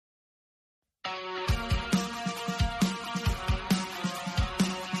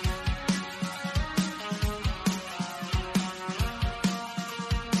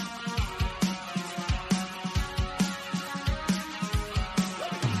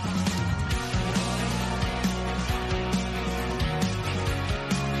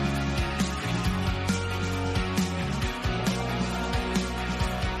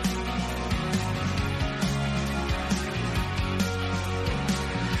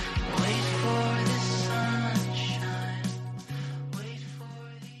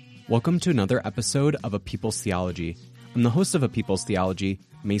Welcome to another episode of A People's Theology. I'm the host of A People's Theology,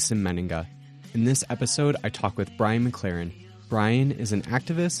 Mason Menninga. In this episode, I talk with Brian McLaren. Brian is an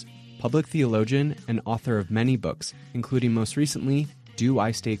activist, public theologian, and author of many books, including most recently, Do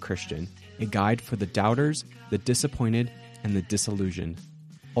I Stay Christian? A guide for the doubters, the disappointed, and the disillusioned.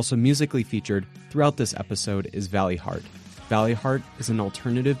 Also musically featured throughout this episode is Valley Heart. Valley Heart is an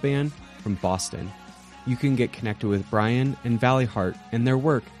alternative band from Boston. You can get connected with Brian and Valley Heart and their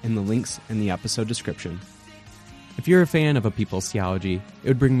work in the links in the episode description. If you're a fan of A People's Theology, it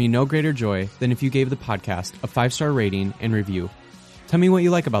would bring me no greater joy than if you gave the podcast a 5-star rating and review. Tell me what you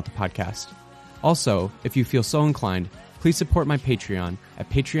like about the podcast. Also, if you feel so inclined, please support my Patreon at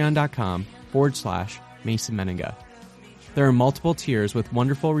patreon.com/Mason Menninga. There are multiple tiers with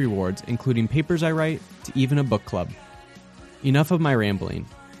wonderful rewards, including papers I write to even a book club. Enough of my rambling.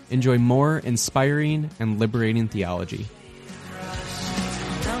 Enjoy more inspiring and liberating theology.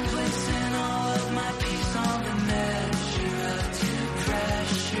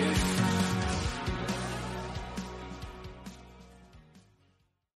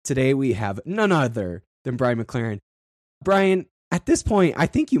 Today we have none other than Brian McLaren. Brian, at this point, I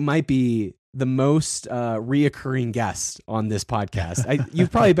think you might be the most reoccurring guest on this podcast.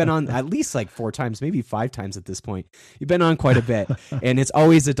 You've probably been on at least like 4 times, maybe 5 times at this point. You've been on quite a bit, and it's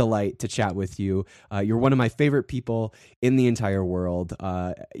always a delight to chat with you. You're one of my favorite people in the entire world.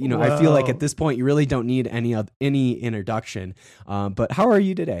 I feel like at this point you really don't need any introduction. But how are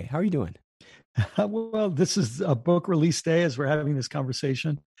you today? How are you doing? Well, this is a book release day as we're having this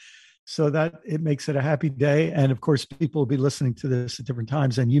conversation. So that it makes it a happy day. And of course, people will be listening to this at different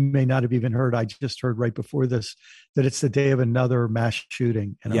times. And you may not have even heard, I just heard right before this, that it's the day of another mass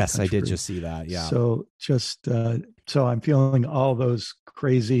shooting. Yes, I did just see that. Yeah. So so I'm feeling all those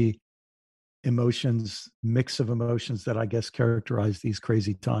crazy emotions, mix of emotions that I guess characterize these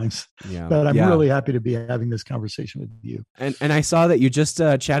crazy times. Yeah. But I'm really happy to be having this conversation with you. And I saw that you just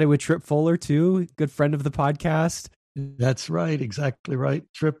chatted with Trip Fuller too, good friend of the podcast. That's right. Exactly right.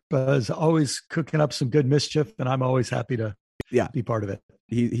 Trip is always cooking up some good mischief, and I'm always happy to be part of it.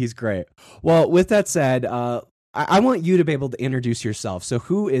 He's great. Well, with that said, I want you to be able to introduce yourself. So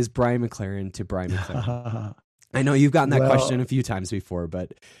who is Brian McLaren to Brian McLaren? I know you've gotten that question a few times before,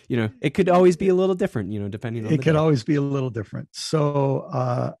 but it could always be a little different, depending on it could always be a little different. So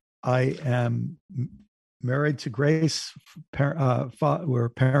I am married to Grace. We're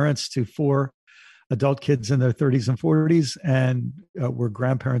parents to 4 adult kids in their 30s and 40s, and we're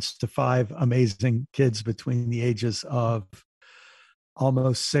grandparents to 5 amazing kids between the ages of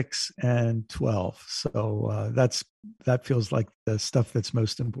almost 6 and 12. So that feels like the stuff that's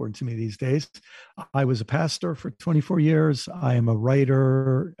most important to me these days. I was a pastor for 24 years. I am a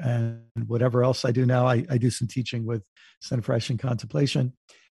writer, and whatever else I do now, I do some teaching with Center for Action Contemplation.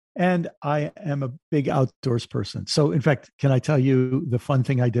 And I am a big outdoors person. So in fact, can I tell you the fun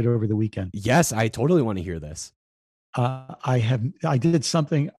thing I did over the weekend? Yes, I totally want to hear this. I did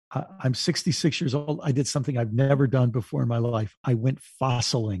something. I'm 66 years old. I did something I've never done before in my life. I went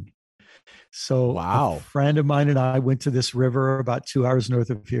fossiling. So wow. A friend of mine and I went to this river about 2 hours north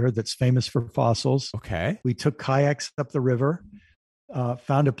of here that's famous for fossils. Okay. We took kayaks up the river,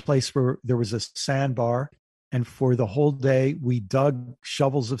 found a place where there was a sandbar. And for the whole day, we dug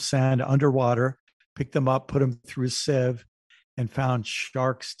shovels of sand underwater, picked them up, put them through a sieve, and found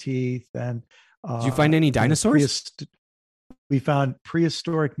shark's teeth. And did you find any dinosaurs? We found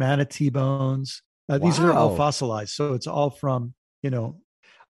prehistoric manatee bones. These are all fossilized. So it's all from,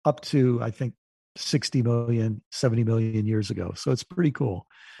 up to, I think, 60 million, 70 million years ago. So it's pretty cool.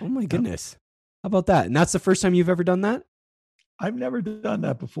 Oh, my goodness. How about that? And that's the first time you've ever done that? I've never done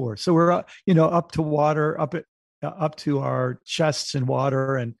that before. So we're, up to water, up to our chests in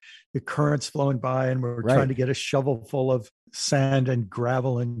water, and the currents flowing by, and we're trying to get a shovel full of sand and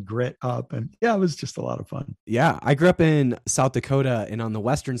gravel and grit up. And it was just a lot of fun. Yeah. I grew up in South Dakota, and on the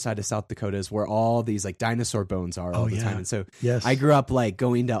western side of South Dakota is where all these like dinosaur bones are all the time. And so I grew up like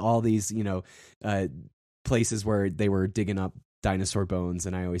going to all these, places where they were digging up dinosaur bones,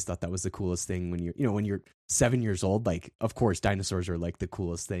 and I always thought that was the coolest thing when you're 7 years old. Like, of course, dinosaurs are like the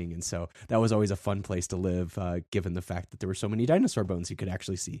coolest thing, and so that was always a fun place to live, given the fact that there were so many dinosaur bones you could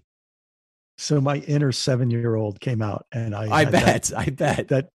actually see. So my inner 7-year-old came out, and I bet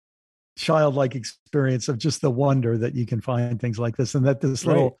that childlike experience of just the wonder that you can find things like this, and that this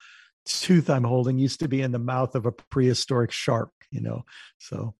little tooth I'm holding used to be in the mouth of a prehistoric shark.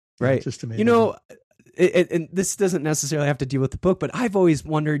 So just amazing. And this doesn't necessarily have to deal with the book, but I've always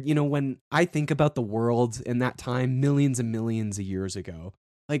wondered, when I think about the world in that time, millions and millions of years ago,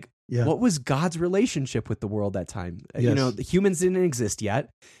 like, Yeah. what was God's relationship with the world that time? Yes. The humans didn't exist yet.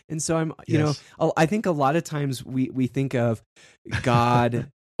 And so Yes. I think a lot of times we think of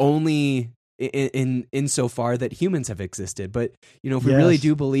God only insofar that humans have existed. But, if we really Yes.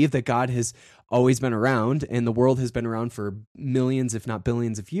 do believe that God has always been around and the world has been around for millions, if not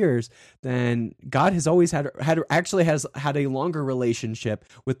billions of years, then God has always has had a longer relationship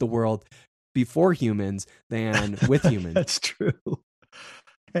with the world before humans than with humans. That's true.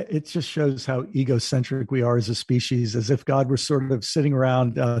 It just shows how egocentric we are as a species, as if God were sort of sitting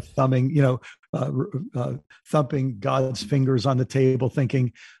around uh, uh, thumping God's fingers on the table,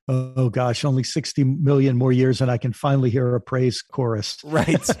 thinking, "Oh gosh, only 60 million more years, and I can finally hear a praise chorus.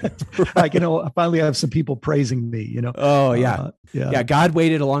 Right. I can finally have some people praising me." Oh yeah. Yeah. Yeah. God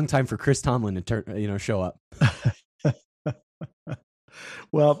waited a long time for Chris Tomlin to show up.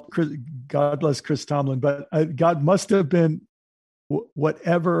 Well, God bless Chris Tomlin, but God must have been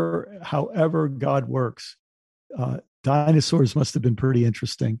however God works. Dinosaurs must have been pretty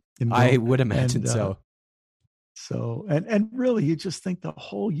interesting. I would imagine and, so. And really, you just think the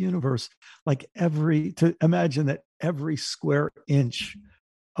whole universe, like to imagine that every square inch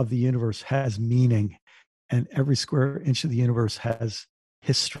of the universe has meaning, and every square inch of the universe has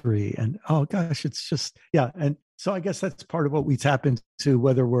history. And oh gosh, it's just, yeah. And so I guess that's part of what we tap into,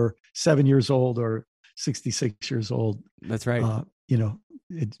 whether we're 7 years old or 66 years old. That's right.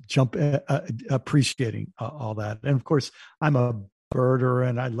 Appreciating all that. And of course, I'm a birder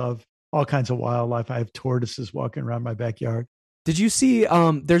and I love all kinds of wildlife. I have tortoises walking around my backyard. Did you see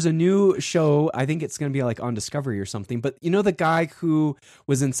there's a new show, I think it's going to be like on Discovery or something, but the guy who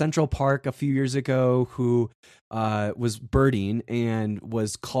was in Central Park a few years ago who was birding and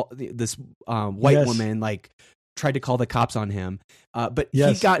was called this white woman like tried to call the cops on him, but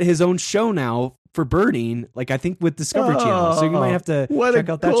he got his own show now for birding, like I think with Discovery Channel. So you might have to check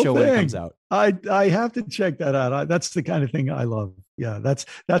out that show when it comes out. I have to check that out. That's the kind of thing I love. Yeah,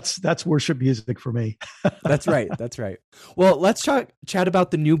 that's worship music for me. That's right. That's right. Well, let's chat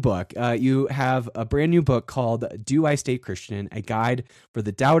about the new book. You have a brand new book called Do I Stay Christian? A Guide for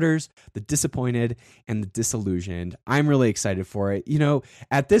the Doubters, the Disappointed, and the Disillusioned. I'm really excited for it.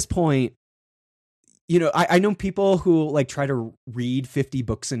 At this point, I know people who like try to read 50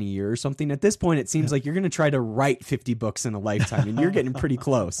 books in a year or something. At this point, it seems like you're going to try to write 50 books in a lifetime, and you're getting pretty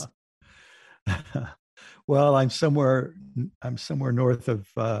close. Well, I'm somewhere north of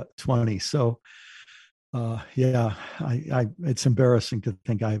 20. So, yeah, it's embarrassing to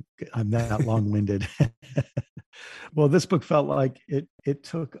think I'm that long-winded. Well, this book felt like it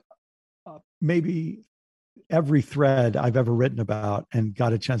took maybe every thread I've ever written about and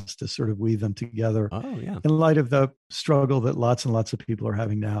got a chance to sort of weave them together. Oh, yeah. In light of the struggle that lots and lots of people are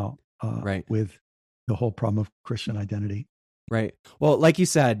having now, right, with the whole problem of Christian identity. Right. Well, like you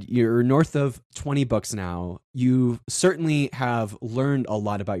said, you're north of 20 books now. You certainly have learned a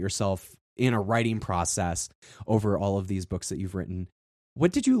lot about yourself in a writing process over all of these books that you've written.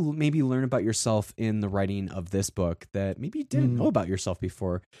 What did you maybe learn about yourself in the writing of this book that maybe you didn't know about yourself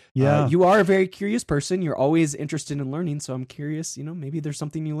before? Yeah. You are a very curious person. You're always interested in learning. So I'm curious, maybe there's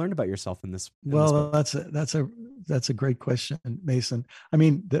something you learned about yourself in this. Well, that's a great question, Mason. I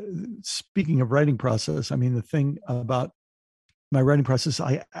mean, speaking of writing process, I mean, the thing about my writing process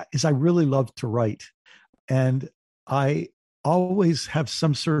is I really love to write, and I always have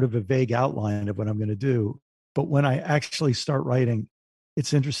some sort of a vague outline of what I'm going to do. But when I actually start writing,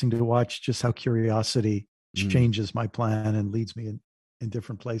 it's interesting to watch just how curiosity changes my plan and leads me in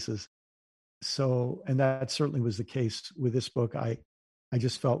different places. So, and that certainly was the case with this book. I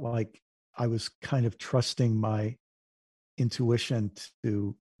just felt like I was kind of trusting my intuition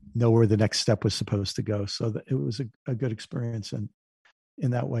to know where the next step was supposed to go. So it was a good experience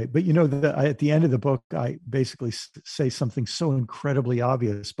in that way. But at the end of the book, I basically say something so incredibly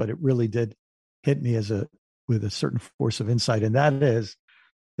obvious, but it really did hit me with a certain force of insight. And that is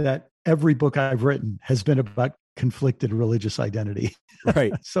that every book I've written has been about conflicted religious identity.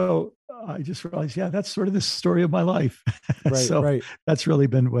 Right. So I just realized, yeah, that's sort of the story of my life. Right. So right. That's really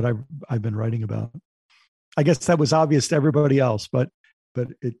been what I've been writing about. I guess that was obvious to everybody else, but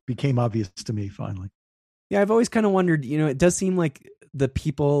it became obvious to me finally. Yeah, I've always kind of wondered, it does seem like the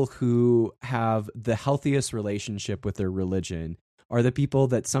people who have the healthiest relationship with their religion are the people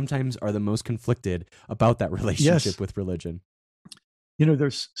that sometimes are the most conflicted about that relationship with religion.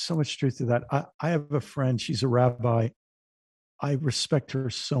 There's so much truth to that. I have a friend, she's a rabbi. I respect her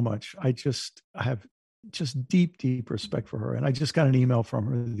so much. I have deep, deep respect for her. And I just got an email from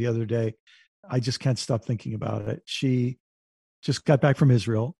her the other day. I just can't stop thinking about it. She just got back from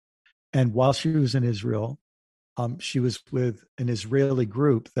Israel. And while she was in Israel, She was with an Israeli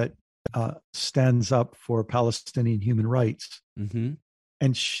group that stands up for Palestinian human rights. Mm-hmm.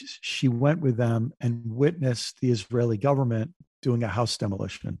 And she went with them and witnessed the Israeli government doing a house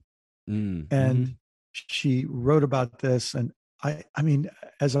demolition. Mm-hmm. And she wrote about this. And I mean,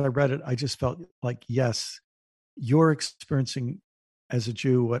 as I read it, I just felt like, yes, you're experiencing as a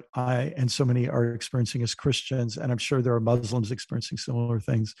Jew what I and so many are experiencing as Christians. And I'm sure there are Muslims experiencing similar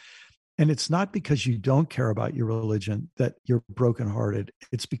things. And it's not because you don't care about your religion that you're brokenhearted.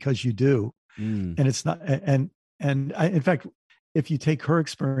 It's because you do. Mm. And it's not, in fact, if you take her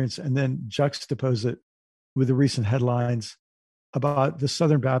experience and then juxtapose it with the recent headlines about the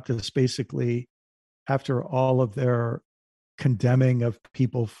Southern Baptists, basically, after all of their condemning of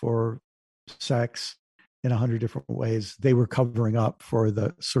people for sex in 100 different ways, they were covering up for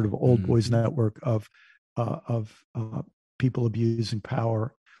the sort of old boys Mm-hmm. network of people abusing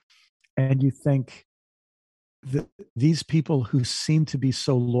power. And you think that these people who seem to be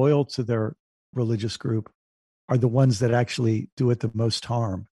so loyal to their religious group are the ones that actually do it the most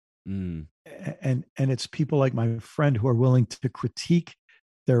harm. Mm. And it's people like my friend who are willing to critique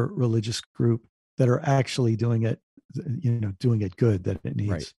their religious group that are actually doing it, doing it good that it Right.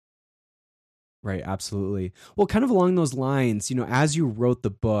 needs. Right. Absolutely. Well, kind of along those lines, as you wrote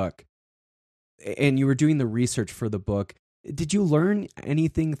the book and you were doing the research for the book, did you learn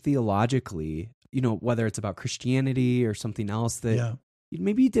anything theologically, whether it's about Christianity or something else that Yeah.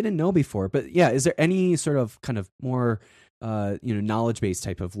 maybe you didn't know before? But yeah, is there any sort of kind of more, knowledge-based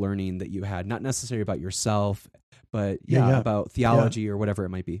type of learning that you had, not necessarily about yourself, but Yeah. about theology or whatever it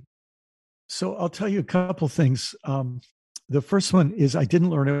might be? So I'll tell you a couple things. The first one is I didn't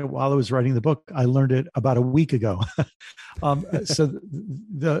learn it while I was writing the book. I learned it about a week ago. So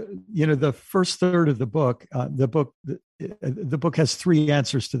the first third of the book, the book has three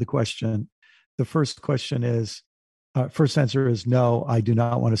answers to the question. The first question is, first answer is no, I do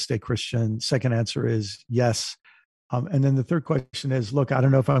not want to stay Christian. Second answer is yes. And then the third question is, look, I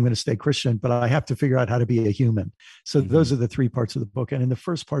don't know if I'm going to stay Christian, but I have to figure out how to be a human. So those are the three parts of the book. And in the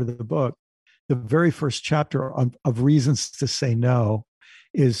first part of the book, the very first chapter of reasons to say no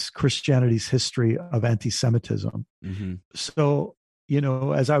is Christianity's history of anti-Semitism. Mm-hmm. So,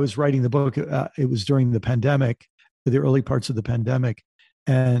 as I was writing the book, it was during the pandemic, the early parts of the pandemic.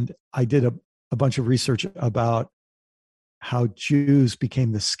 And I did a bunch of research about how Jews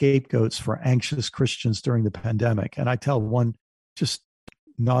became the scapegoats for anxious Christians during the pandemic. And I tell one just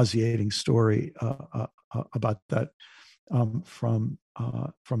nauseating story about that from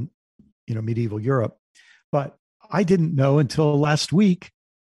medieval Europe. But I didn't know until last week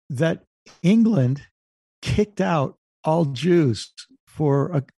that England kicked out all Jews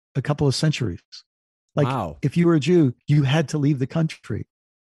for a couple of centuries. Like, wow. If you were a Jew, you had to leave the country.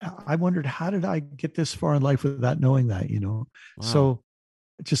 I wondered, how did I get this far in life without knowing that, Wow. So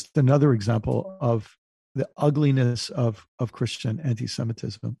just another example of the ugliness of Christian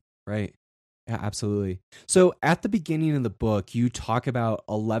anti-Semitism. Right. Yeah, absolutely. So at the beginning of the book, you talk about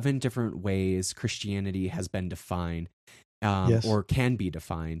 11 different ways Christianity has been defined Yes. or can be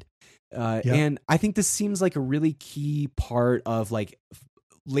defined. Yeah. And I think this seems like a really key part of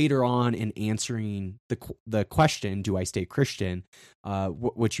later on in answering the question, do I stay Christian,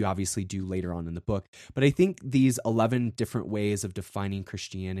 which you obviously do later on in the book. But I think these 11 different ways of defining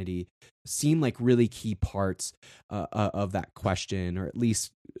Christianity seem like really key parts of that question, or at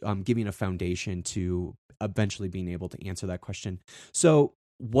least giving a foundation to eventually being able to answer that question. So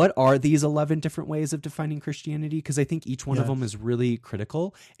what are these 11 different ways of defining Christianity? Because I think each one of them is really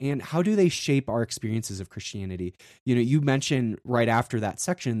critical. And how do they shape our experiences of Christianity? You mentioned right after that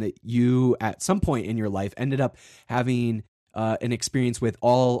section that you, at some point in your life, ended up having an experience with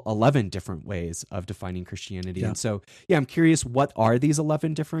all 11 different ways of defining Christianity. Yeah. And so, I'm curious, what are these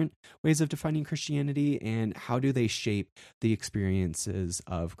 11 different ways of defining Christianity, and how do they shape the experiences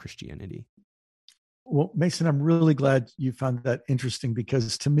of Christianity? Well, Mason, I'm really glad you found that interesting,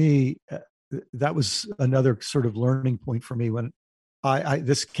 because to me, that was another sort of learning point for me when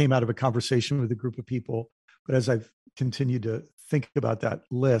this came out of a conversation with a group of people. But as I've continued to think about that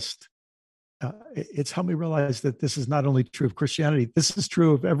list, it's helped me realize that this is not only true of Christianity, this is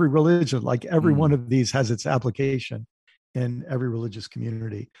true of every religion. Like every one of these has its application in every religious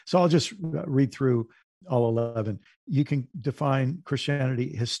community. So I'll just read through all 11. You can define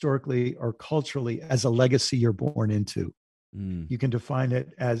Christianity historically or culturally as a legacy you're born into. You can define it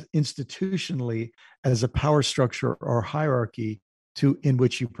as institutionally as a power structure or hierarchy in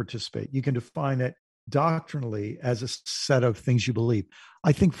which you participate. You can define it doctrinally as a set of things you believe.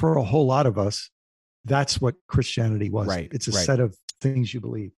 I think for a whole lot of us, that's what Christianity was. Right, it's a set of things you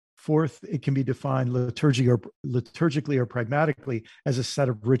believe. Fourth, it can be defined liturgically or pragmatically as a set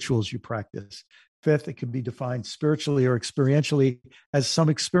of rituals you practice. Fifth, it can be defined spiritually or experientially as some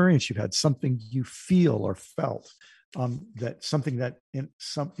experience you've had, something you feel or felt, that something that in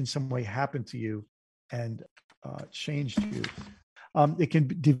some way happened to you and changed you. It can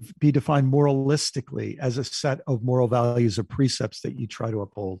be defined moralistically as a set of moral values or precepts that you try to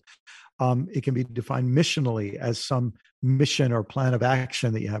uphold. It can be defined missionally as some mission or plan of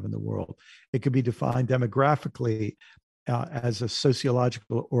action that you have in the world. It could be defined demographically as a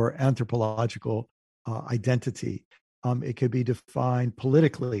sociological or anthropological identity. It could be defined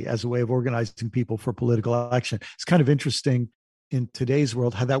politically as a way of organizing people for political action. It's kind of interesting in today's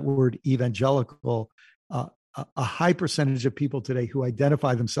world how that word evangelical, a high percentage of people today who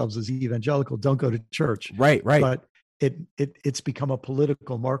identify themselves as evangelical don't go to church. Right. But it's become a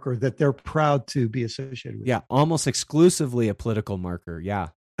political marker that they're proud to be associated with. Yeah, almost exclusively a political marker. Yeah.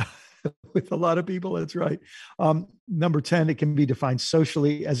 With a lot of people, that's right. Number 10, it can be defined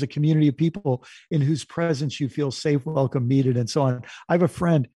socially as a community of people in whose presence you feel safe, welcome, needed, and so on. I have a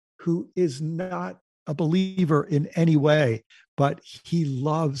friend who is not a believer in any way, but he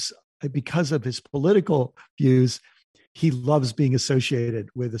loves, because of his political views, he loves being associated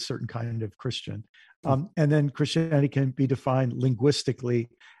with a certain kind of Christian. And then Christianity can be defined linguistically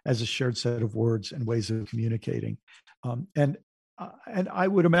as a shared set of words and ways of communicating. And I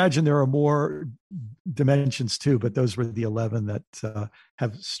would imagine there are more dimensions too, but those were the 11 that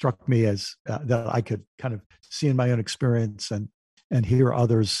have struck me as that I could kind of see in my own experience and hear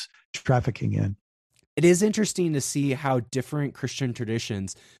others trafficking in. It is interesting to see how different Christian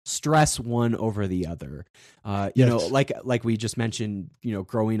traditions stress one over the other. You know, like we just mentioned, you know,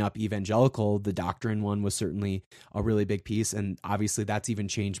 growing up evangelical, the doctrine one was certainly a really big piece. And obviously that's even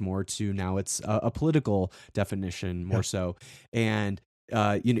changed more to now it's a political definition more so. And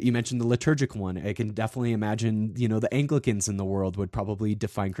you know, you mentioned the liturgical one. I can definitely imagine, you know, the Anglicans in the world would probably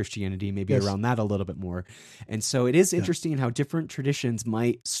define Christianity maybe around that a little bit more. And so it is interesting how different traditions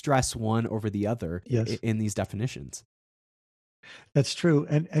might stress one over the other in these definitions. That's true.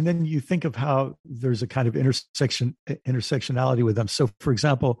 And then you think of how there's a kind of intersectionality with them. So for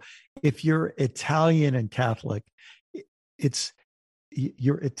example, if you're Italian and Catholic, it's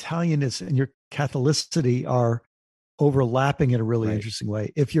your Italianness and your Catholicity are overlapping in a really interesting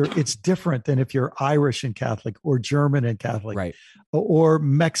way. It's different than if you're Irish and Catholic or German and Catholic, or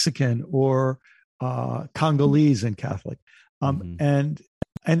Mexican or Congolese and Catholic. And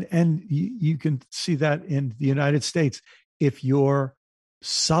you can see that in the United States. If you're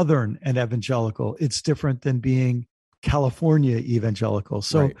Southern and evangelical, it's different than being California evangelical.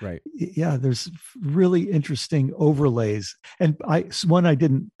 So yeah, there's really interesting overlays. And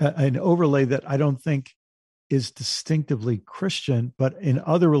an overlay that I don't think is distinctively Christian, but in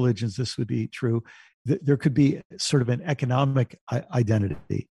other religions, this would be true. There could be sort of an economic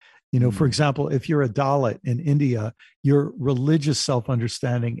identity. You know, for example, if you're a Dalit in India, your religious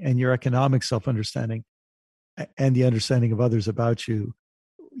self-understanding and your economic self-understanding and the understanding of others about you,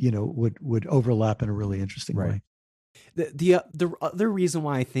 you know, would overlap in a really interesting way. The other reason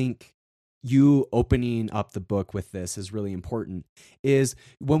why I think you opening up the book with this is really important is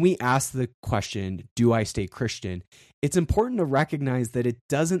when we ask the question, do I stay Christian? It's important to recognize that it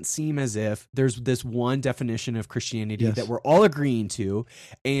doesn't seem as if there's this one definition of Christianity that we're all agreeing to.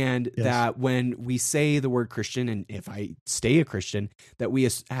 And that when we say the word Christian, and if I stay a Christian, that we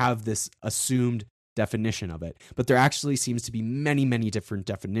have this assumed definition of it. But there actually seems to be many, many different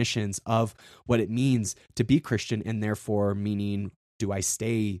definitions of what it means to be Christian, and therefore meaning, do I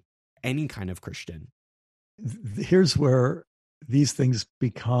stay any kind of Christian? Here's where these things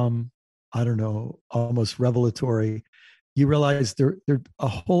become, I don't know, almost revelatory. You realize there are a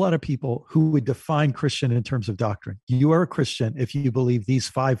whole lot of people who would define Christian in terms of doctrine. You are a Christian if you believe these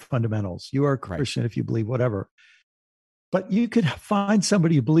 5 fundamentals. You are a Christian if you believe whatever. But you could find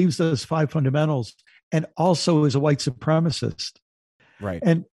somebody who believes those 5 fundamentals and also is a white supremacist. Right.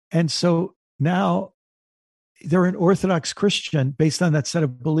 And so now they're an Orthodox Christian based on that set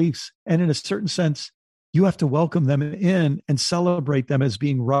of beliefs. And in a certain sense, you have to welcome them in and celebrate them as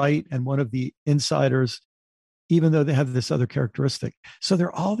being right and one of the insiders, even though they have this other characteristic. So there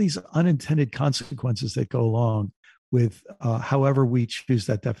are all these unintended consequences that go along with however we choose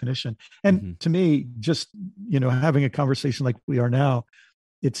that definition. And to me, just, you know, having a conversation like we are now,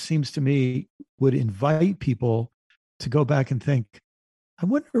 it seems to me would invite people to go back and think, I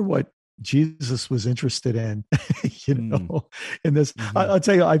wonder what Jesus was interested in, you know, in this. I'll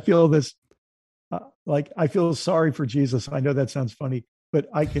tell you, I feel this, like, I feel sorry for Jesus. I know that sounds funny. but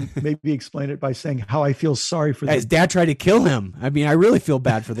I can maybe explain it by saying how I feel sorry for His dad tried to kill him. I mean, I really feel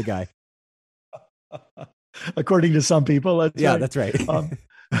bad for the guy. According to some people, that's Yeah, right. that's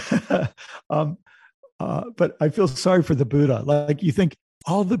right. um, but I feel sorry for the Buddha. Like, you think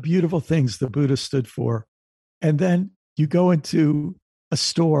all the beautiful things the Buddha stood for, and then you go into a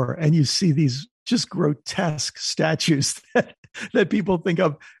store and you see these just grotesque statues that people think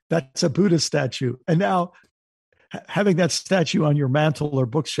of. That's a Buddha statue. And now having that statue on your mantle or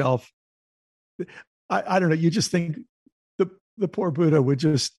bookshelf, I don't know. You just think the poor Buddha would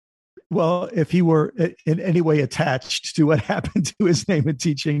just, well, if he were in any way attached to what happened to his name and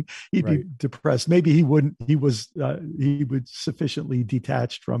teaching, he'd be depressed. Maybe he wouldn't. He would sufficiently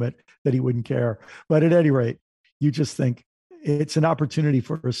detached from it that he wouldn't care. But at any rate, you just think it's an opportunity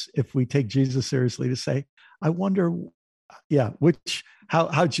for us, if we take Jesus seriously, to say, I wonder,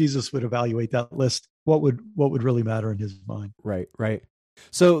 how Jesus would evaluate that list. What would really matter in his mind? Right.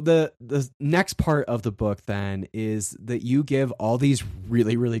 So the next part of the book then is that you give all these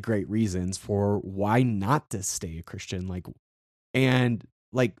really, really great reasons for why not to stay a Christian.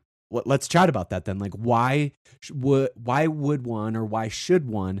 Let's chat about that then. Like, why would one, or why should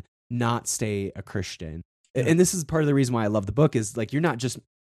one not stay a Christian? Yeah. And this is part of the reason why I love the book, is like, you're not just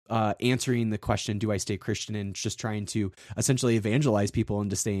answering the question, do I stay Christian, and just trying to essentially evangelize people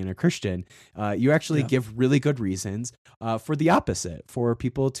into staying a Christian. You actually give really good reasons for the opposite, for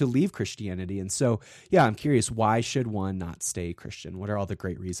people to leave Christianity. And so, I'm curious, why should one not stay Christian? What are all the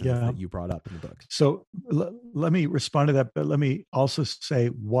great reasons that you brought up in the book? So let me respond to that, but let me also say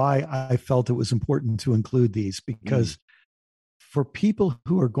why I felt it was important to include these, because for people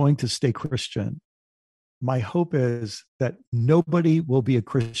who are going to stay Christian, my hope is that nobody will be a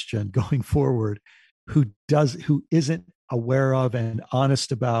Christian going forward who isn't aware of and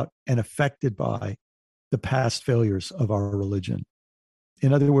honest about and affected by the past failures of our religion.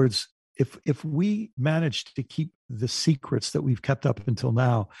 In other words, if we manage to keep the secrets that we've kept up until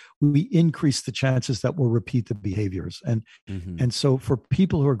now, we increase the chances that we'll repeat the behaviors. And so for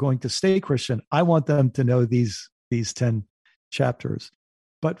people who are going to stay Christian, I want them to know these 10 chapters.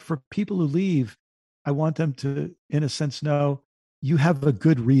 But for people who leave, I want them to, in a sense, know you have a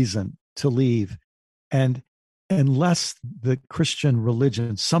good reason to leave. And unless the Christian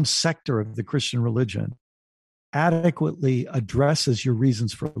religion, some sector of the Christian religion, adequately addresses your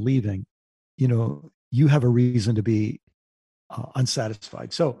reasons for leaving, you have a reason to be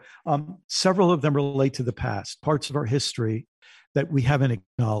unsatisfied. So several of them relate to the past, parts of our history that we haven't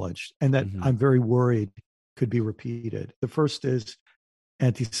acknowledged and that I'm very worried could be repeated. The first is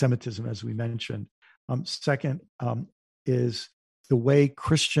anti-Semitism, as we mentioned. Second is the way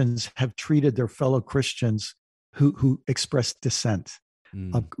Christians have treated their fellow Christians who express dissent,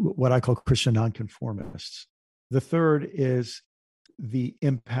 what I call Christian nonconformists. The third is the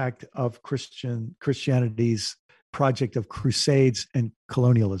impact of Christianity's project of crusades and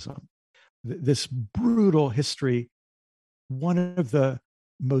colonialism. This brutal history, one of the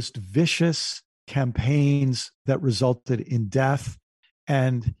most vicious campaigns that resulted in death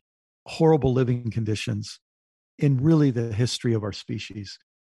and horrible living conditions in really the history of our species.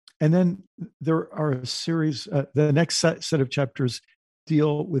 And then there are a series, the next set of chapters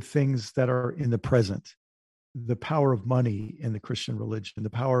deal with things that are in the present. The power of money in the Christian religion, the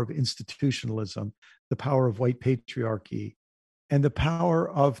power of institutionalism, the power of white patriarchy, and the power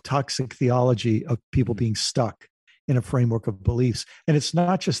of toxic theology of people being stuck in a framework of beliefs. And it's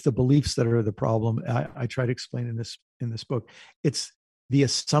not just the beliefs that are the problem. I try to explain in this book. It's the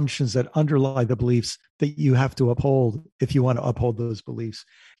assumptions that underlie the beliefs that you have to uphold if you want to uphold those beliefs.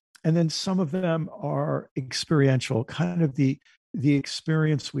 And then some of them are experiential, kind of the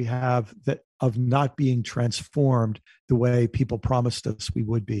experience we have that of not being transformed the way people promised us we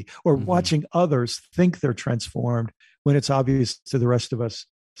would be, or watching others think they're transformed when it's obvious to the rest of us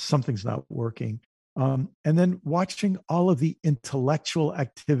something's not working. And then watching all of the intellectual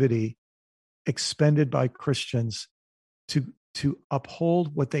activity expended by Christians to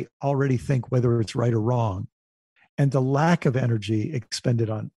uphold what they already think, whether it's right or wrong, and the lack of energy expended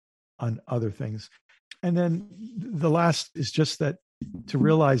on other things. And then the last is just that to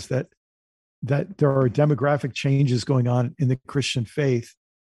realize that there are demographic changes going on in the Christian faith,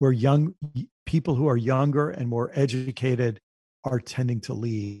 where young people who are younger and more educated are tending to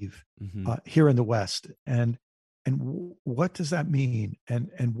leave here in the West. And what does that mean?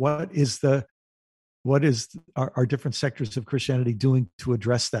 And what is our different sectors of Christianity doing to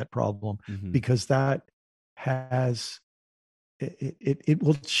address that problem? Because that it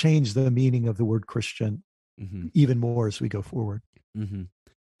will change the meaning of the word Christian even more as we go forward.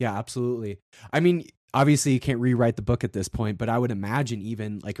 Yeah, absolutely. I mean, obviously you can't rewrite the book at this point, but I would imagine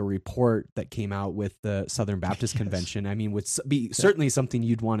even like a report that came out with the Southern Baptist Convention, I mean, would be certainly something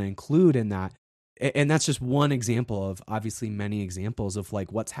you'd want to include in that. And that's just one example of obviously many examples of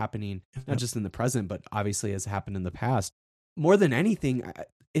like what's happening, not just in the present, but obviously has happened in the past. More than anything,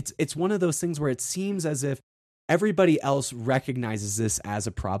 it's one of those things where it seems as if everybody else recognizes this as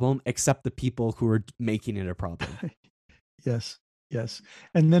a problem, except the people who are making it a problem. Yes.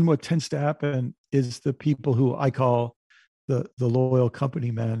 And then what tends to happen is the people who I call the loyal company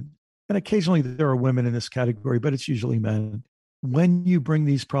men, and occasionally there are women in this category, but it's usually men. When you bring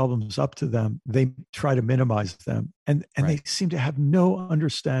these problems up to them, they try to minimize them. And they seem to have no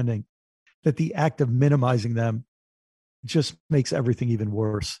understanding that the act of minimizing them just makes everything even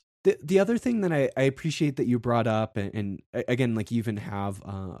worse. The other thing that I appreciate that you brought up, and again, like you even have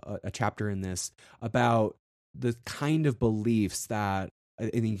a chapter in this about the kind of beliefs that I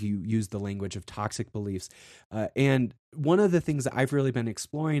think you use the language of toxic beliefs. And one of the things that I've really been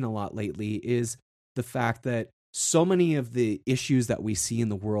exploring a lot lately is the fact that so many of the issues that we see in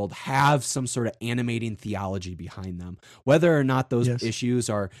the world have some sort of animating theology behind them, whether or not those issues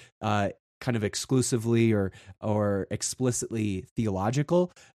are kind of exclusively or explicitly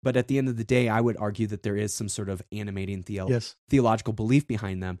theological. But at the end of the day, I would argue that there is some sort of animating theological belief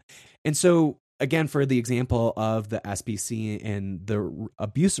behind them. And so, again, for the example of the SBC and the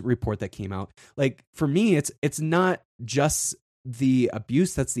abuse report that came out, like for me, it's not just the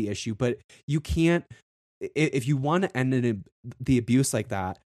abuse that's the issue, but you can't, if you want to end the abuse like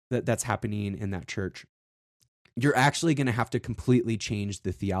that's happening in that church, you're actually going to have to completely change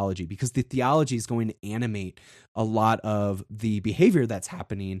the theology, because the theology is going to animate a lot of the behavior that's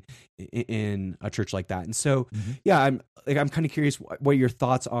happening in a church like that. And so, I'm kind of curious what your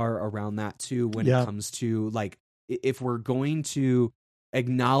thoughts are around that too, when it comes to like, if we're going to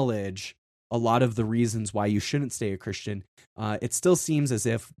acknowledge a lot of the reasons why you shouldn't stay a Christian, it still seems as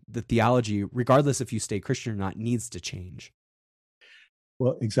if the theology, regardless if you stay Christian or not, needs to change.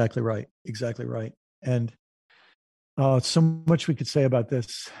 Well, exactly right. And so much we could say about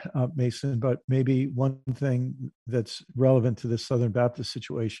this, Mason, but maybe one thing that's relevant to the Southern Baptist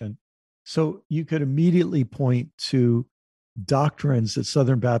situation. So you could immediately point to doctrines that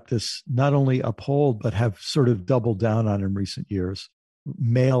Southern Baptists not only uphold, but have sort of doubled down on in recent years.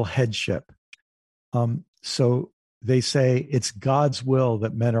 Male headship. So they say it's God's will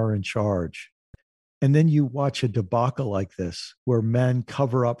that men are in charge. And then you watch a debacle like this, where men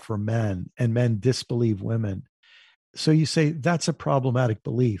cover up for men and men disbelieve women. So you say that's a problematic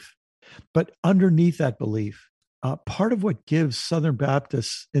belief. But underneath that belief, part of what gives Southern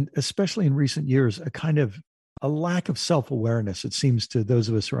Baptists, and especially in recent years, a kind of a lack of self-awareness, it seems to those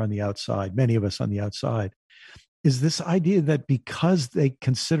of us who are on the outside, many of us on the outside, is this idea that because they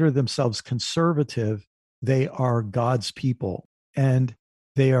consider themselves conservative, they are God's people and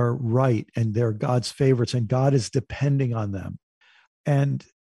they are right and they're God's favorites and God is depending on them. And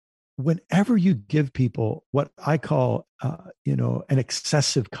whenever you give people what I call, an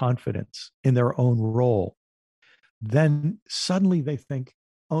excessive confidence in their own role, then suddenly they think,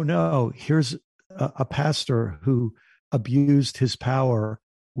 oh no, here's a pastor who abused his power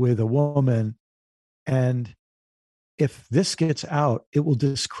with a woman. And if this gets out, it will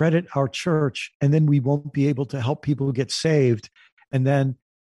discredit our church. And then we won't be able to help people get saved. And then,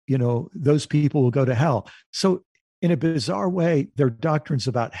 those people will go to hell. So in a bizarre way, their doctrines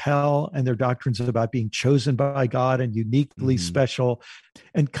about hell and their doctrines about being chosen by God and uniquely special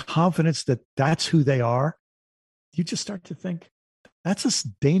and confidence that that's who they are, you just start to think that's a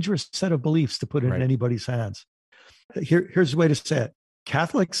dangerous set of beliefs to put in anybody's hands. Here's the way to say it.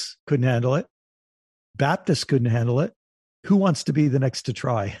 Catholics couldn't handle it. Baptists couldn't handle it. Who wants to be the next to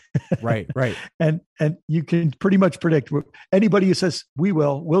try? Right. And you can pretty much predict anybody who says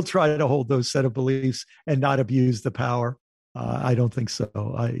we'll try to hold those set of beliefs and not abuse the power. I don't think so.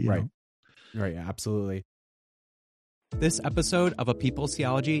 Right. Absolutely. This episode of A People's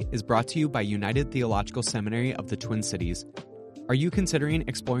Theology is brought to you by United Theological Seminary of the Twin Cities. Are you considering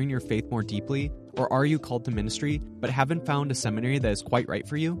exploring your faith more deeply, or are you called to ministry but haven't found a seminary that is quite right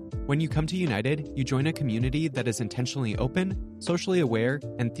for you? When you come to United, you join a community that is intentionally open, socially aware,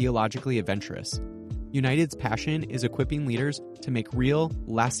 and theologically adventurous. United's passion is equipping leaders to make real,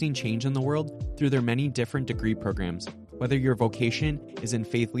 lasting change in the world through their many different degree programs. Whether your vocation is in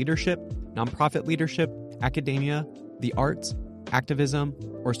faith leadership, nonprofit leadership, academia, the arts, activism,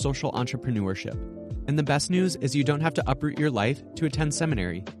 or social entrepreneurship. And the best news is you don't have to uproot your life to attend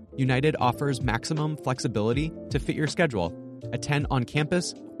seminary. United offers maximum flexibility to fit your schedule. Attend on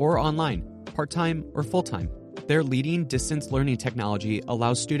campus or online, part-time or full-time. Their leading distance learning technology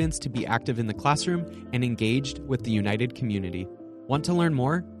allows students to be active in the classroom and engaged with the United community. Want to learn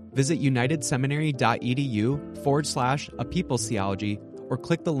more? Visit unitedseminary.edu/a people's theology or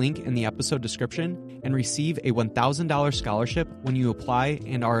click the link in the episode description and receive a $1,000 scholarship when you apply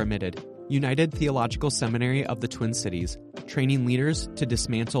and are admitted. United Theological Seminary of the Twin Cities, training leaders to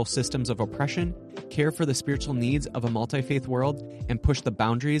dismantle systems of oppression, care for the spiritual needs of a multi-faith world, and push the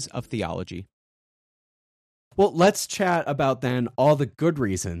boundaries of theology. Well, let's chat about then all the good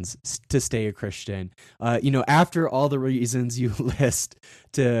reasons to stay a Christian. After all the reasons you list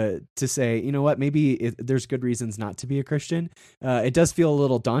to say, you know what, maybe there's good reasons not to be a Christian. It does feel a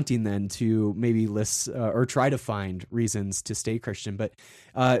little daunting then to maybe list or try to find reasons to stay Christian. But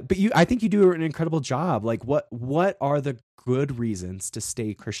I think you do an incredible job. Like, what are the good reasons to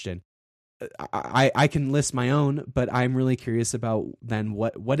stay Christian? I can list my own, but I'm really curious about then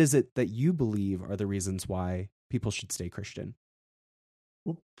what is it that you believe are the reasons why people should stay Christian?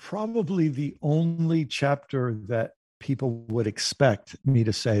 Well, probably the only chapter that people would expect me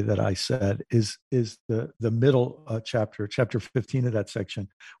to say that I said is the middle chapter 15 of that section,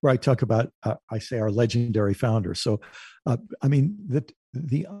 where I talk about I say our legendary founder. So,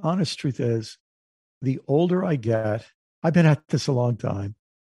 the honest truth is, the older I get, I've been at this a long time.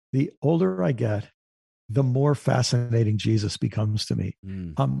 The older I get, the more fascinating Jesus becomes to me.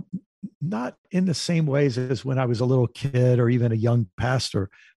 Not in the same ways as when I was a little kid or even a young pastor,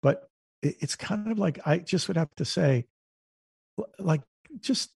 but it's kind of like I just would have to say, like,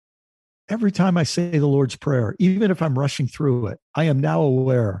 just every time I say the Lord's Prayer, even if I'm rushing through it, I am now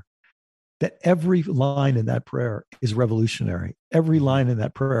aware that every line in that prayer is revolutionary. Every line in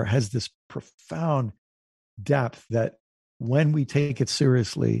that prayer has this profound depth that, when we take it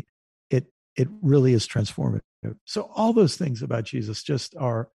seriously, it really is transformative. So all those things about Jesus just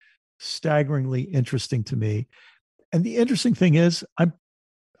are staggeringly interesting to me. And the interesting thing is, I'm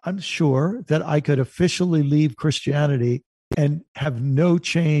sure that I could officially leave Christianity and have no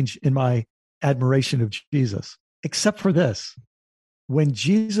change in my admiration of Jesus, except for this. When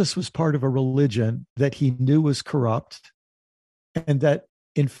Jesus was part of a religion that he knew was corrupt, and that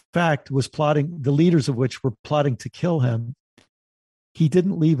in fact was plotting, the leaders of which were plotting to kill him, he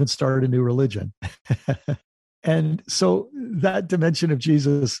didn't leave and start a new religion. And so that dimension of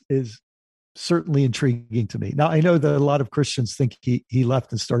Jesus is certainly intriguing to me. Now, I know that a lot of Christians think he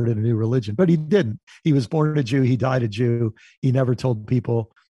left and started a new religion, but he didn't. He was born a Jew. He died a Jew. He never told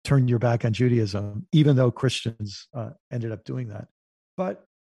people, turn your back on Judaism, even though Christians ended up doing that. But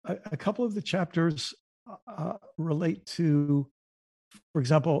a couple of the chapters relate to, for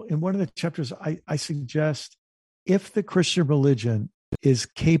example, in one of the chapters, I suggest, if the Christian religion is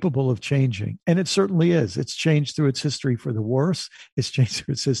capable of changing, and it certainly is, it's changed through its history for the worse, it's changed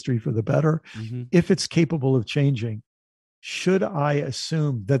through its history for the better. Mm-hmm. If it's capable of changing, should I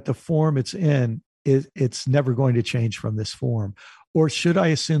assume that the form it's in it's never going to change from this form? Or should I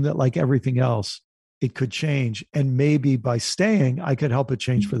assume that, like everything else, it could change, and maybe by staying, I could help it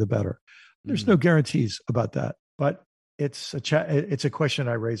change for the better? There's no guarantees about that, but it's a question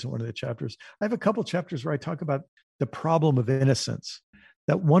I raise in one of the chapters. I have a couple chapters where I talk about the problem of innocence.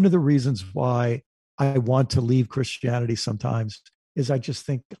 That one of the reasons why I want to leave Christianity sometimes is I just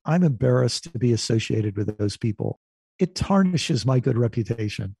think I'm embarrassed to be associated with those people. It tarnishes my good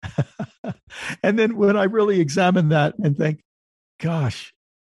reputation. And then when I really examine that and think, gosh,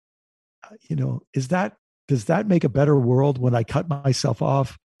 does that make a better world when I cut myself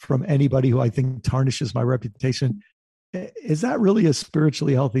off from anybody who I think tarnishes my reputation? Is that really a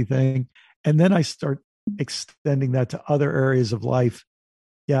spiritually healthy thing? And then I start extending that to other areas of life.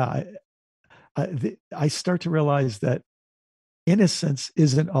 Yeah, I start to realize that innocence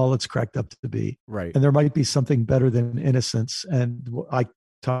isn't all it's cracked up to be. Right. And there might be something better than innocence. And I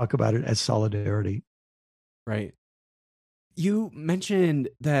talk about it as solidarity. Right. You mentioned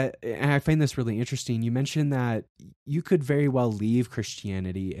that, and I find this really interesting, you mentioned that you could very well leave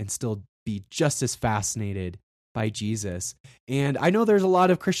Christianity and still be just as fascinated by Jesus. And I know there's a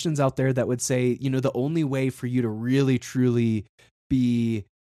lot of Christians out there that would say, the only way for you to really, truly be,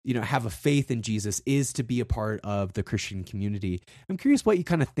 have a faith in Jesus is to be a part of the Christian community. I'm curious what you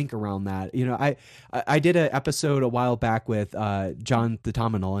kind of think around that. I did an episode a while back with John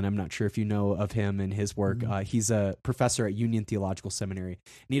Thetamanol, and I'm not sure if you know of him and his work. Mm-hmm. He's a professor at Union Theological Seminary,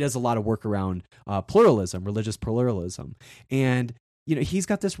 and he does a lot of work around pluralism, religious pluralism. And, he's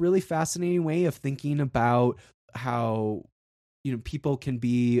got this really fascinating way of thinking about how, people can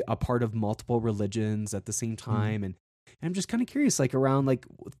be a part of multiple religions at the same time. Mm-hmm. And I'm just kind of curious, like around like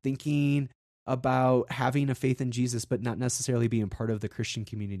thinking about having a faith in Jesus, but not necessarily being part of the Christian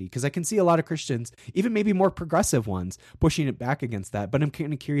community? Because I can see a lot of Christians, even maybe more progressive ones, pushing it back against that. But I'm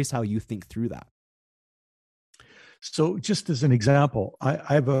kind of curious how you think through that. So, just as an example, I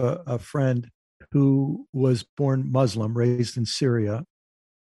have a friend who was born Muslim, raised in Syria,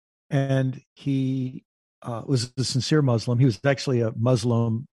 and he was a sincere Muslim. He was actually a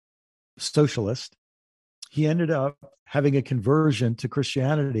Muslim socialist. He ended up having a conversion to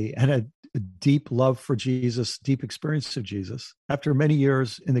Christianity and had a deep love for Jesus, deep experience of Jesus. After many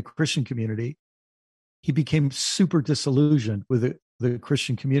years in the Christian community, he became super disillusioned with the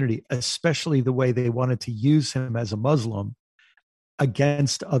Christian community, especially the way they wanted to use him as a Muslim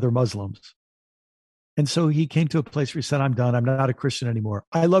against other Muslims. And so he came to a place where he said, I'm done. I'm not a Christian anymore.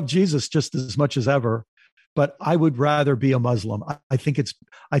 I love Jesus just as much as ever, but I would rather be a Muslim. I think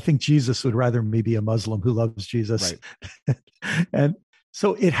Jesus would rather me be a Muslim who loves Jesus. Right. And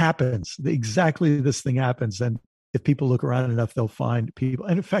so it happens. Exactly this thing happens. And if people look around enough, they'll find people.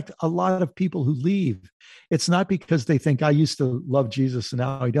 And in fact, a lot of people who leave, it's not because they think I used to love Jesus and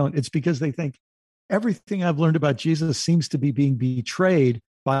now I don't. It's because they think everything I've learned about Jesus seems to be being betrayed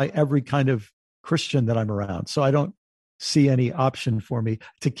by every kind of Christian that I'm around. So I don't see any option for me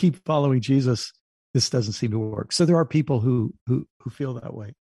to keep following Jesus. This doesn't seem to work. So there are people who feel that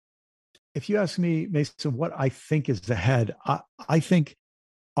way. If you ask me, Mason, what I think is ahead, I think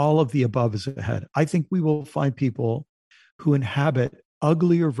all of the above is ahead. I think we will find people who inhabit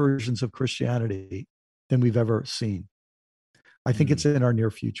uglier versions of Christianity than we've ever seen. I think it's in our near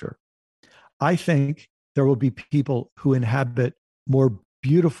future. I think there will be people who inhabit more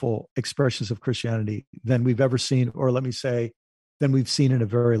beautiful expressions of Christianity than we've ever seen, or let me say, than we've seen in a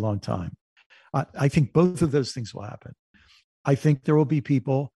very long time. I think both of those things will happen. I think there will be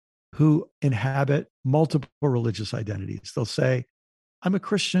people who inhabit multiple religious identities. They'll say, I'm a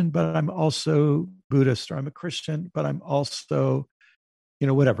Christian, but I'm also Buddhist, or I'm a Christian, but I'm also,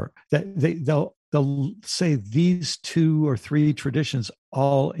 whatever. They'll say these 2 or 3 traditions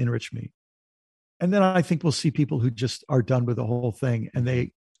all enrich me. And then I think we'll see people who just are done with the whole thing and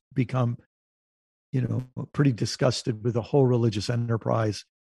they become, pretty disgusted with the whole religious enterprise.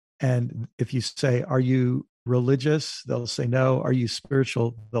 And if you say, are you religious? They'll say no. Are you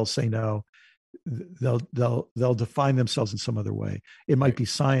spiritual? They'll say no. They'll define themselves in some other way. It might be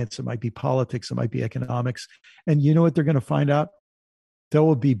science, it might be politics, it might be economics. And you know what they're going to find out? There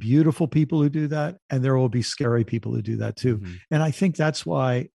will be beautiful people who do that, and there will be scary people who do that too. Mm-hmm. And I think that's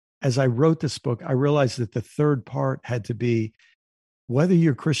why, as I wrote this book, I realized that the third part had to be, whether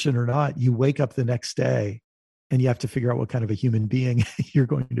you're Christian or not, you wake up the next day and you have to figure out what kind of a human being you're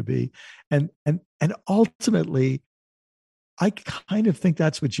going to be. And ultimately, I kind of think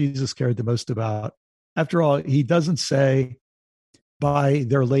that's what Jesus cared the most about. After all, he doesn't say, by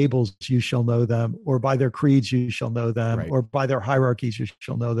their labels you shall know them, or by their creeds you shall know them, right, or by their hierarchies you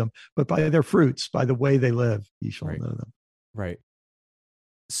shall know them, but by their fruits, by the way they live, you shall know them. Right.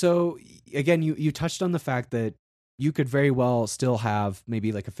 So again, you touched on the fact that you could very well still have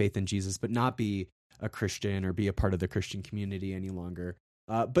maybe like a faith in Jesus, but not be a Christian or be a part of the Christian community any longer.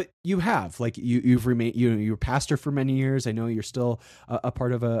 But you have, like, you've remained, you were pastor for many years. I know you're still a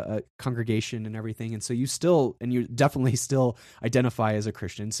part of a congregation and everything. And so you definitely still identify as a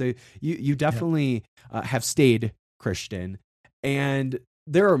Christian. So you definitely have stayed Christian. And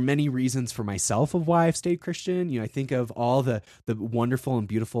there are many reasons for myself of why I've stayed Christian. I think of all the wonderful and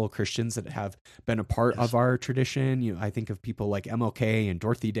beautiful Christians that have been a part of our tradition. I think of people like MLK and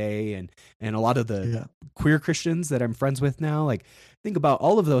Dorothy Day and a lot of the queer Christians that I'm friends with now. Like, think about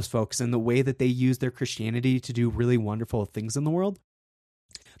all of those folks and the way that they use their Christianity to do really wonderful things in the world.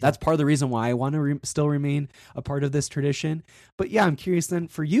 That's part of the reason why I want to still remain a part of this tradition. But yeah, I'm curious then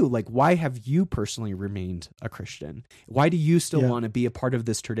for you, like, why have you personally remained a Christian? Why do you still want to be a part of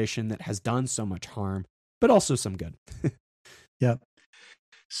this tradition that has done so much harm, but also some good? Yeah.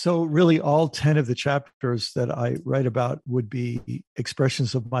 So really all 10 of the chapters that I write about would be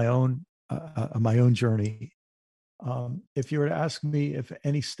expressions of my own journey. If you were to ask me if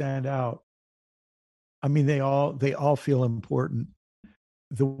any stand out, I mean, they all feel important.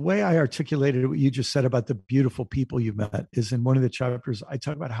 The way I articulated what you just said about the beautiful people you met is in one of the chapters. I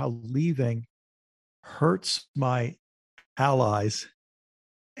talk about how leaving hurts my allies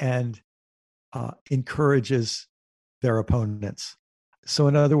and encourages their opponents. So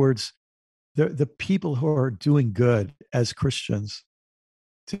in other words, the people who are doing good as Christians,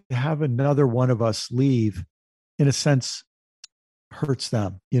 to have another one of us leave, in a sense, hurts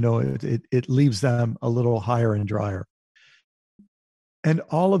them. It leaves them a little higher and drier. And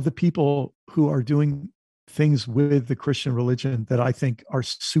all of the people who are doing things with the Christian religion that I think are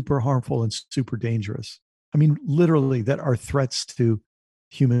super harmful and super dangerous. I mean, literally, that are threats to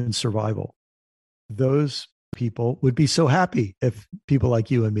human survival. Those people would be so happy if people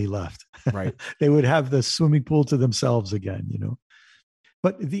like you and me left. Right. They would have the swimming pool to themselves again, you know.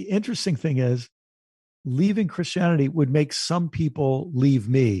 But the interesting thing is, leaving Christianity would make some people leave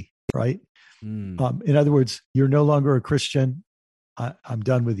me, right? Mm. In other words, you're no longer a Christian. I'm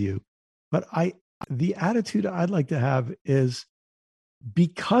done with you. But the attitude I'd like to have is,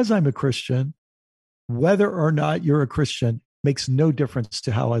 because I'm a Christian, whether or not you're a Christian makes no difference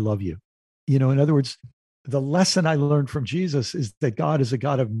to how I love you. You know, in other words, the lesson I learned from Jesus is that God is a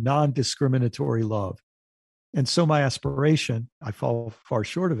God of non-discriminatory love. And so my aspiration, I fall far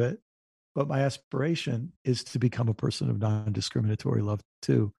short of it, but my aspiration is to become a person of non-discriminatory love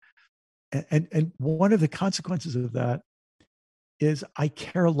too. And one of the consequences of that is I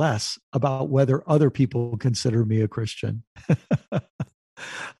care less about whether other people consider me a Christian.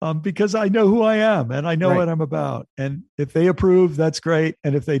 Because I know who I am and I know Right. what I'm about. And if they approve, that's great.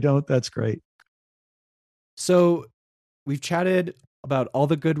 And if they don't, that's great. So we've chatted about all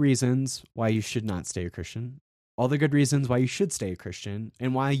the good reasons why you should not stay a Christian, all the good reasons why you should stay a Christian,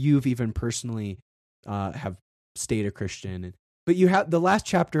 and why you've even personally have stayed a Christian. But you have the last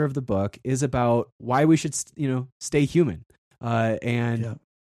chapter of the book is about why we should, stay human.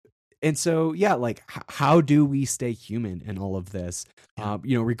 And so, yeah, like how do we stay human in all of this?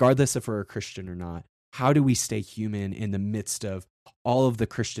 Regardless if we're a Christian or not, how do we stay human in the midst of all of the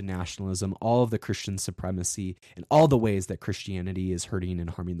Christian nationalism, all of the Christian supremacy, and all the ways that Christianity is hurting and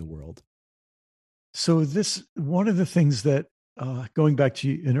harming the world? So one of the things that, going back to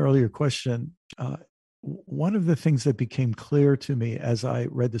an earlier question, one of the things that became clear to me as I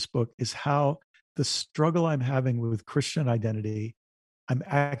read this book is how the struggle I'm having with Christian identity, I'm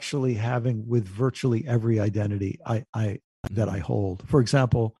actually having with virtually every identity that I hold. For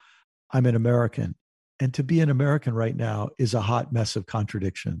example, I'm an American, and to be an American right now is a hot mess of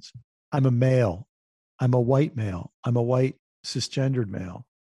contradictions. I'm a male. I'm a white male. I'm a white cisgendered male.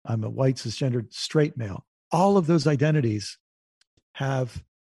 I'm a white cisgendered straight male. All of those identities have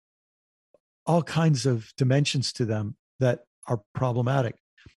all kinds of dimensions to them that are problematic.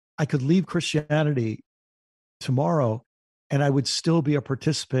 I could leave Christianity tomorrow and I would still be a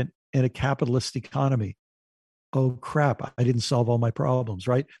participant in a capitalist economy. Oh crap, I didn't solve all my problems,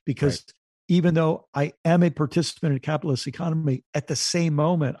 right? Because even though I am a participant in a capitalist economy, at the same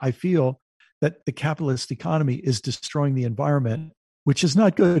moment, I feel that the capitalist economy is destroying the environment, which is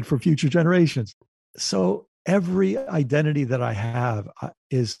not good for future generations. So every identity that I have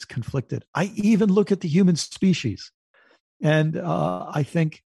is conflicted. I even look at the human species. And I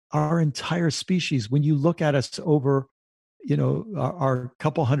think our entire species, when you look at us over, our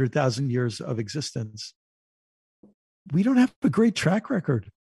couple 100,000 years of existence, we don't have a great track record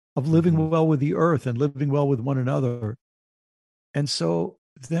of living well with the earth and living well with one another. And so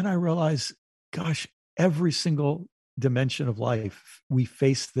then I realized, gosh, every single dimension of life, we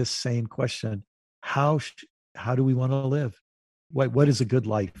face this same question. How do we want to live? What is a good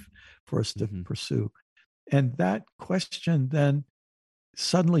life for us to pursue? And that question then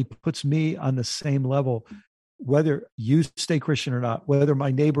suddenly puts me on the same level, whether you stay Christian or not, whether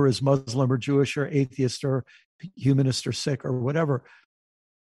my neighbor is Muslim or Jewish or atheist or humanist or Sikh or whatever.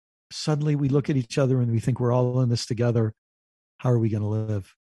 Suddenly we look at each other and we think we're all in this together. How are we going to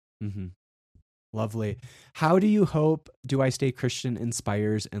live? Mm-hmm. Lovely. How do you hope Do I Stay Christian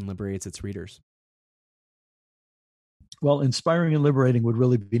inspires and liberates its readers? Well, inspiring and liberating would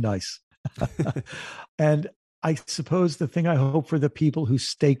really be nice. And I suppose the thing I hope for the people who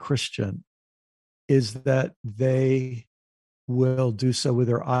stay Christian is that they will do so with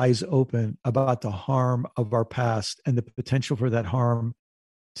their eyes open about the harm of our past and the potential for that harm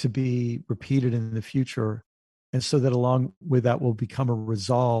to be repeated in the future. And so that along with that will become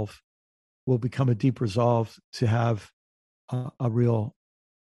a deep resolve to have a real,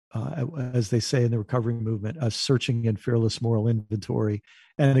 as they say in the recovery movement, a searching and fearless moral inventory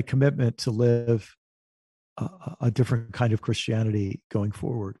and a commitment to live a different kind of Christianity going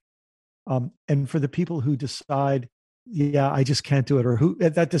forward. And for the people who decide, yeah, I just can't do it, or who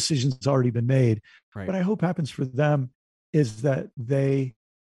that decision's already been made, right. What I hope happens for them is that they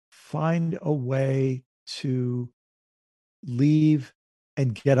find a way to leave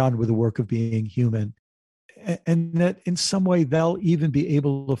and get on with the work of being human. And that in some way they'll even be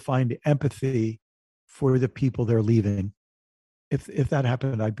able to find empathy for the people they're leaving. If that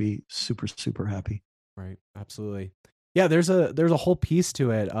happened, I'd be super, super happy. Right. Absolutely. Yeah. There's a whole piece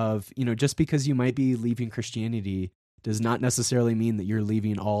to it of, just because you might be leaving Christianity does not necessarily mean that you're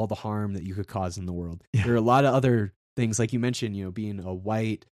leaving all the harm that you could cause in the world. Yeah. There are a lot of other things, like you mentioned, being a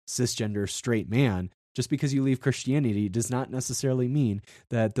white, cisgender, straight man. Just because you leave Christianity does not necessarily mean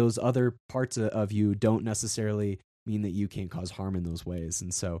that those other parts of you don't necessarily mean that you can't cause harm in those ways.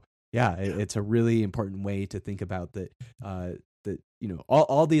 And so, it's a really important way to think about that.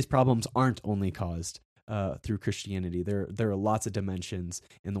 All these problems aren't only caused through Christianity. There are lots of dimensions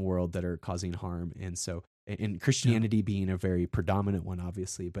in the world that are causing harm, and so, and Christianity being a very predominant one,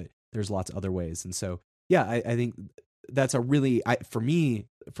 obviously, but there's lots of other ways. And so, I think that's a really, for me,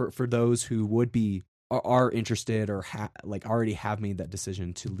 for those who are interested or already have made that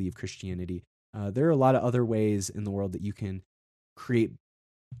decision to leave Christianity. There are a lot of other ways in the world that you can create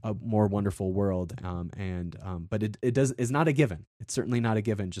a more wonderful world. But it's not a given. It's certainly not a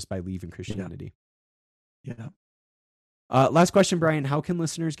given just by leaving Christianity. Yeah. Last question, Brian, how can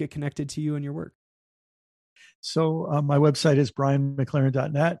listeners get connected to you and your work? So my website is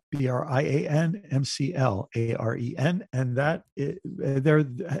brianmclaren.net, BrianMclaren, and there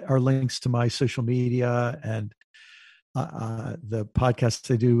are links to my social media and the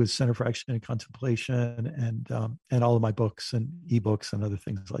podcasts I do with Center for Action and Contemplation, and all of my books and ebooks and other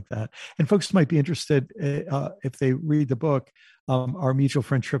things like that. And folks might be interested if they read the book. Our mutual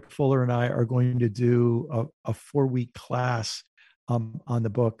friend Trip Fuller and I are going to do a 4-week class on the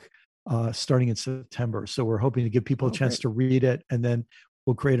book starting in September. So we're hoping to give people a chance to read it, and then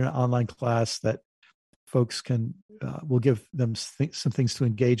we'll create an online class that folks we'll give them some things to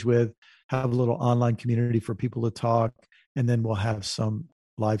engage with, have a little online community for people to talk, and then we'll have some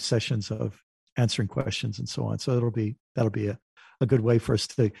live sessions of answering questions and so on. So that'll be a good way for us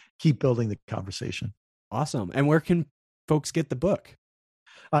to keep building the conversation. Awesome. And where can folks get the book?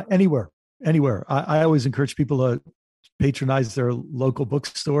 Anywhere. I always encourage people to patronize their local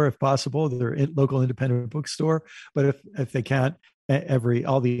bookstore if possible, their local independent bookstore. But if they can't,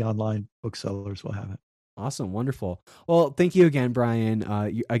 all the online booksellers will have it. Awesome. Wonderful. Well, thank you again, Brian.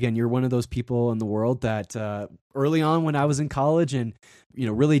 You're one of those people in the world that early on when I was in college and,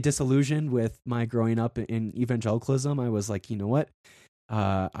 really disillusioned with my growing up in evangelicalism, I was like, you know what?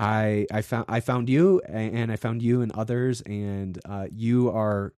 I found you, and I found you and others, and you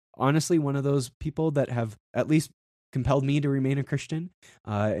are honestly one of those people that have at least compelled me to remain a Christian.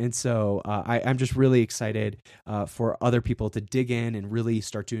 And so I'm just really excited for other people to dig in and really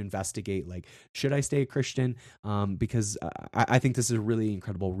start to investigate, like, should I stay a Christian? Because I think this is a really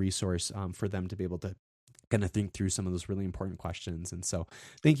incredible resource for them to be able to kind of think through some of those really important questions. And so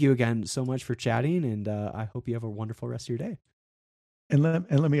thank you again so much for chatting, and I hope you have a wonderful rest of your day. And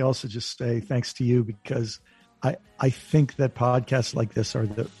let me also just say thanks to you, because I think that podcasts like this are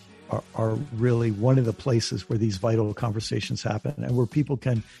really one of the places where these vital conversations happen, and where people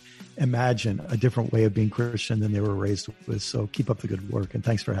can imagine a different way of being Christian than they were raised with. So keep up the good work, and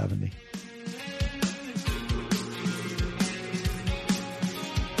thanks for having me.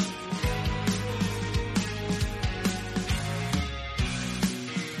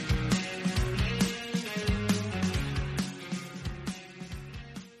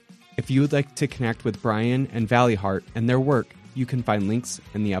 If you would like to connect with Brian and Valley Heart and their work, you can find links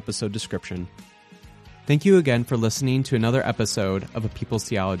in the episode description. Thank you again for listening to another episode of A People's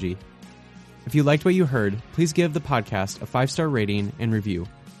Theology. If you liked what you heard, please give the podcast a 5-star rating and review.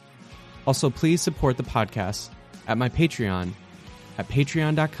 Also, please support the podcast at my Patreon at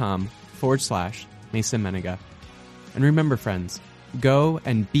patreon.com/Mason Menega. And remember, friends, go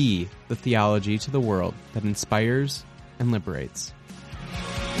and be the theology to the world that inspires and liberates.